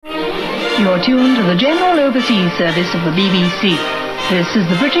You're tuned to the General Overseas Service of the BBC. This is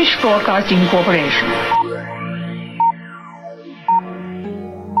the British Broadcasting Corporation.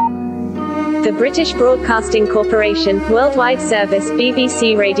 The British Broadcasting Corporation, Worldwide Service,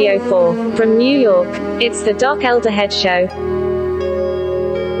 BBC Radio 4. From New York, it's the Doc Elderhead Show.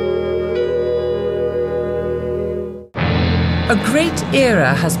 A great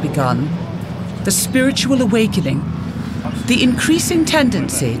era has begun. The spiritual awakening. The increasing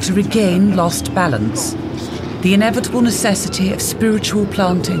tendency to regain lost balance. The inevitable necessity of spiritual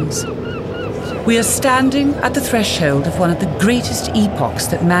plantings. We are standing at the threshold of one of the greatest epochs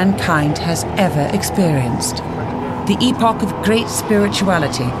that mankind has ever experienced. The epoch of great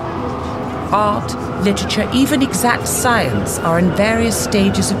spirituality. Art, literature, even exact science are in various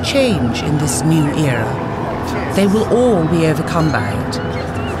stages of change in this new era. They will all be overcome by it.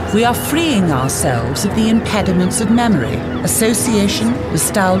 We are freeing ourselves of the impediments of memory, association,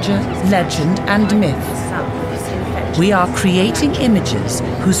 nostalgia, legend, and myth. We are creating images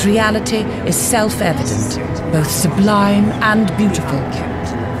whose reality is self-evident, both sublime and beautiful.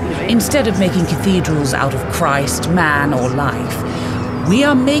 Instead of making cathedrals out of Christ, man, or life, we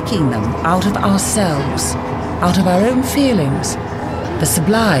are making them out of ourselves, out of our own feelings. The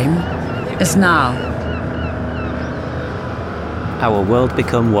sublime is now. Our world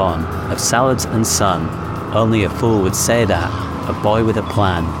become one, of salads and sun. Only a fool would say that. A boy with a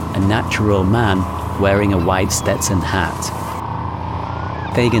plan, a natural man, wearing a white Stetson hat.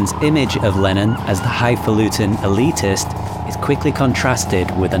 Fagan's image of Lenin as the highfalutin elitist is quickly contrasted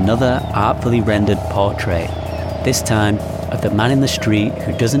with another artfully rendered portrait, this time of the man in the street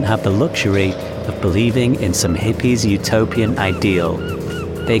who doesn't have the luxury of believing in some hippie's utopian ideal.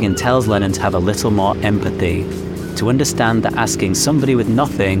 Fagan tells Lenin to have a little more empathy, to understand that asking somebody with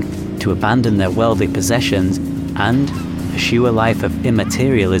nothing to abandon their worldly possessions and pursue a life of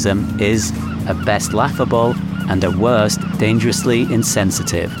immaterialism is, at best, laughable, and at worst, dangerously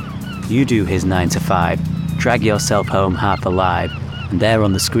insensitive. You do his 9 to 5, drag yourself home half alive, and there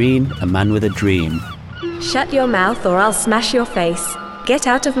on the screen, a man with a dream. Shut your mouth or I'll smash your face. Get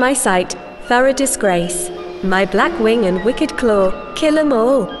out of my sight, thorough disgrace. My black wing and wicked claw, kill 'em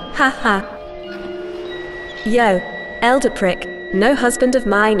all, ha ha. Yo, elder prick, no husband of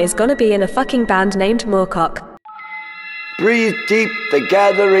mine is gonna be in a fucking band named Moorcock. Breathe deep the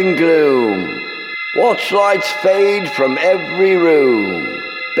gathering gloom. Watch lights fade from every room.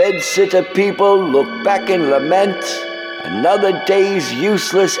 Bedsitter people look back in lament. Another day's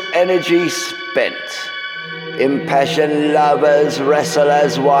useless energy spent. Impassioned lovers wrestle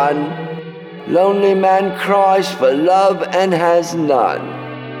as one. Lonely man cries for love and has none.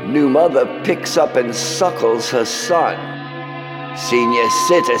 New mother picks up and suckles her son. Senior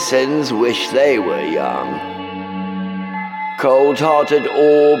citizens wish they were young. Cold-hearted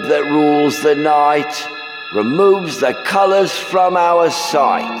orb that rules the night removes the colors from our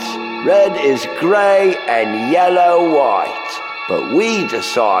sight. Red is gray and yellow white, but we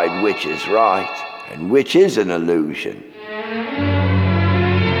decide which is right and which is an illusion.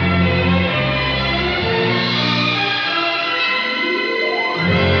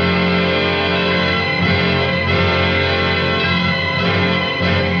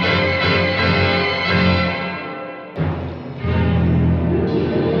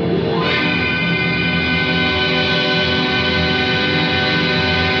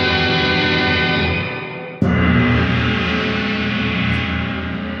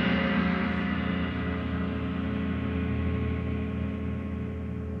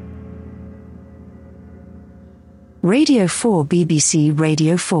 Radio 4 BBC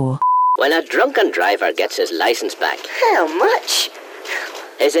Radio 4. When a drunken driver gets his licence back... How much?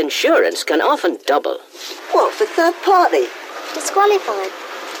 His insurance can often double. What, for third party? Disqualified.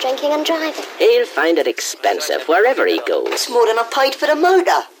 Drinking and driving. He'll find it expensive wherever he goes. It's more than I paid for the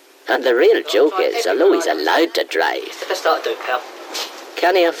motor. And the real joke is, although he's allowed to drive... Best start to do, pal.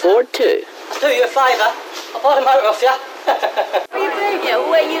 Can he afford to? I'll do you a favour. I'll buy the motor off you. What are you doing? Yeah,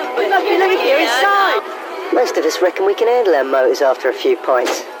 where you... Let me get inside. Most of us reckon we can handle our motors after a few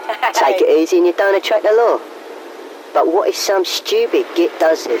pints. Take it easy and you don't attract the law. But what if some stupid git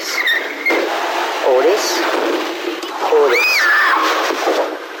does this? Or this? Or this?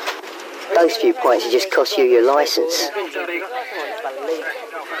 Those few points will just cost you your licence.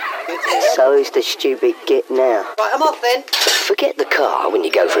 So's the stupid git now. Right, I'm off then. Forget the car when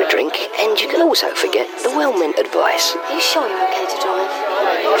you go for a drink, and you can also forget the well-meant advice. Are you sure you're okay to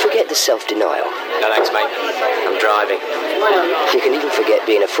drive? Forget the self-denial. No thanks, mate. I'm driving. You can even forget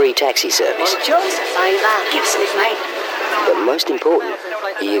being a free taxi service. John's a favour. Give us a lift, mate. But most important,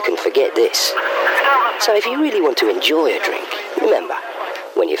 you can forget this. So if you really want to enjoy a drink, remember,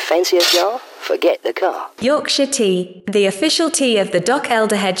 When you fancy a jar, forget the car. Yorkshire Tea, the official tea of the Doc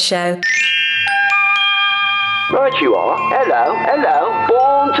Elderhead Show. Right you are. Hello.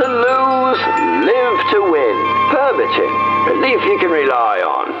 Born to lose, live to win. Permitting. A leaf you can rely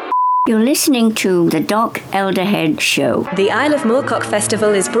on. You're listening to the Doc Elderhead Show. The Isle of Moorcock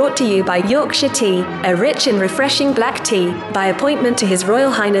Festival is brought to you by Yorkshire Tea, a rich and refreshing black tea, by appointment to His Royal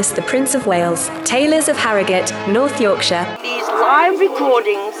Highness the Prince of Wales, Taylors of Harrogate, North Yorkshire. These live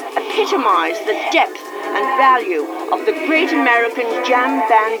recordings epitomise the depth and value of the Great American Jam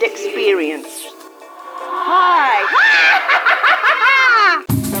Band experience. Hi!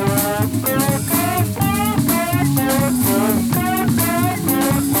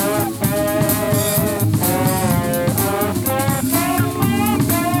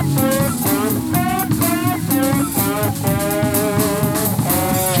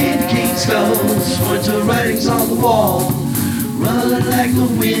 Skulls, winter writings on the wall, run like the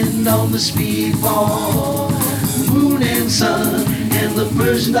wind on the speedball. Moon and sun and the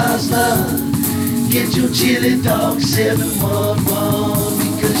Persian does none. Get your chili dog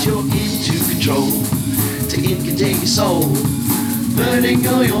 711 because you're into control to it can take your soul. Burning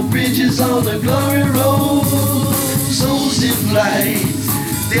all your bridges on the glory road. Souls in flight,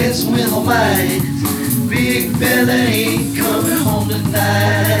 dancing with all might. Big fella ain't coming home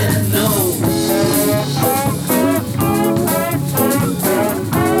tonight, no.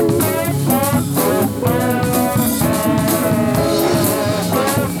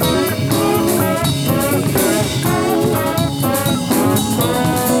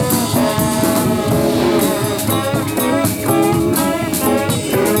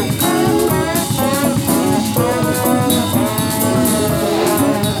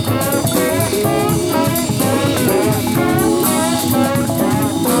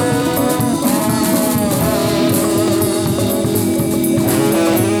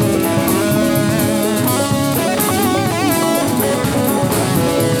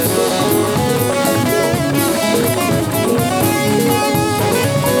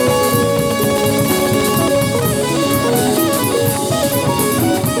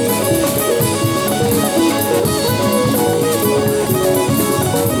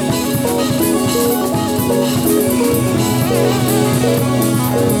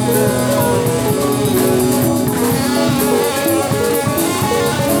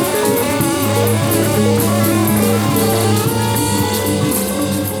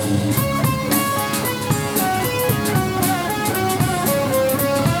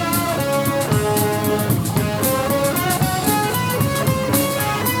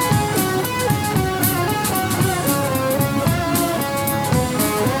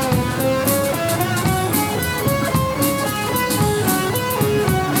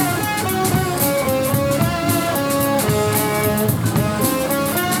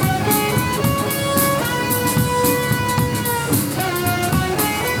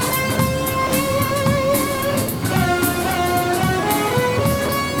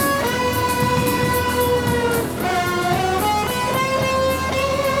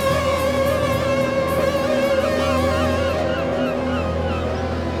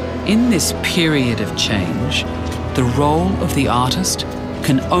 In this period of change, the role of the artist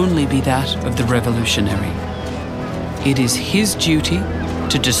can only be that of the revolutionary. It is his duty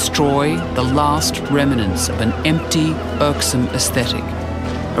to destroy the last remnants of an empty, irksome aesthetic,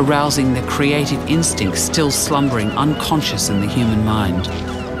 arousing the creative instincts still slumbering unconscious in the human mind.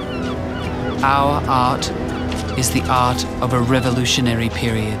 Our art is the art of a revolutionary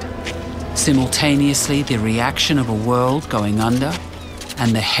period, simultaneously the reaction of a world going under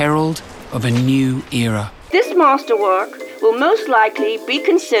and the herald of a new era. This masterwork will most likely be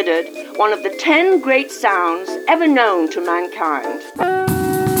considered one of the 10 great sounds ever known to mankind.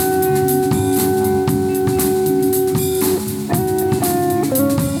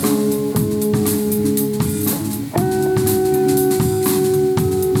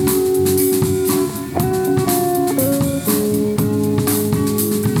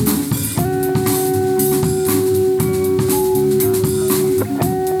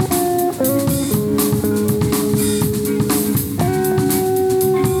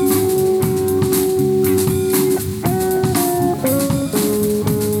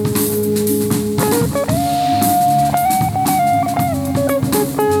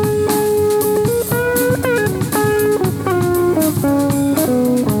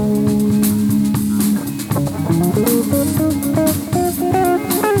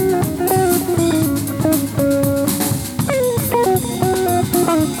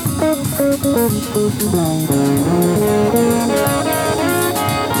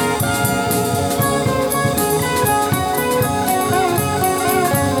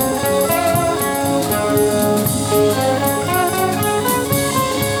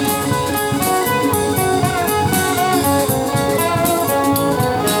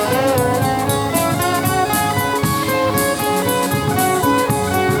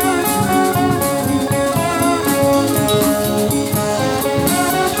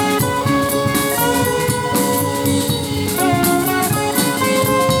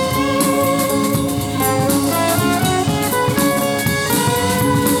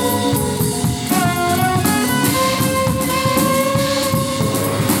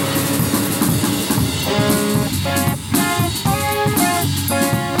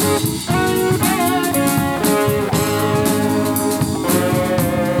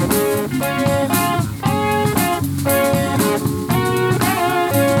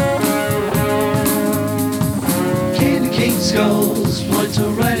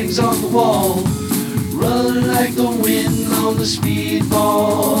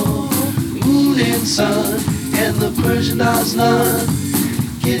 and sun, and the Persian does none.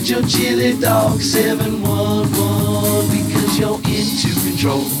 Get your chili dog 711 because you're into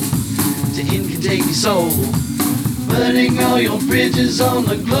control to incantate your soul, burning all your bridges on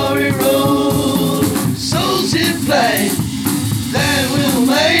the glory road. Souls in flight, that will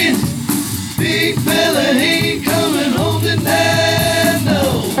mate. Big fella ain't coming home tonight,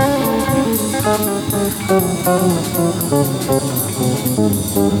 no.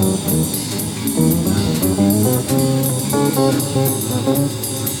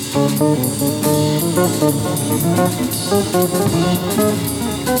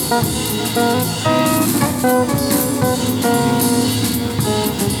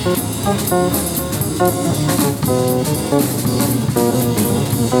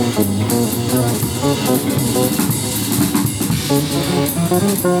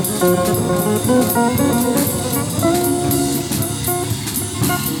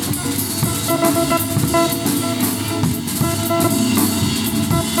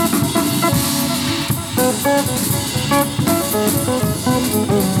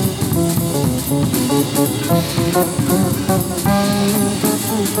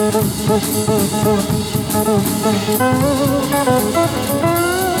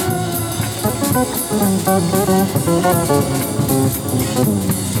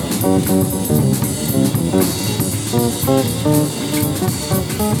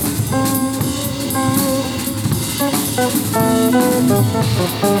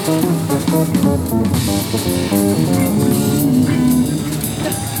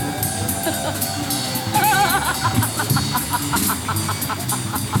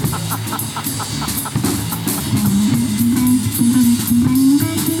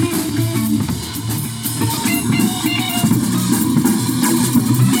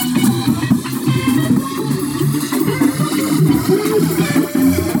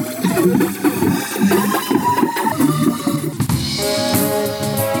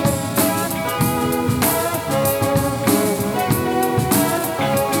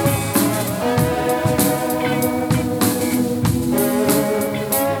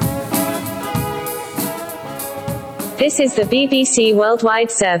 This is the BBC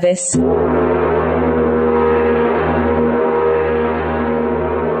Worldwide Service.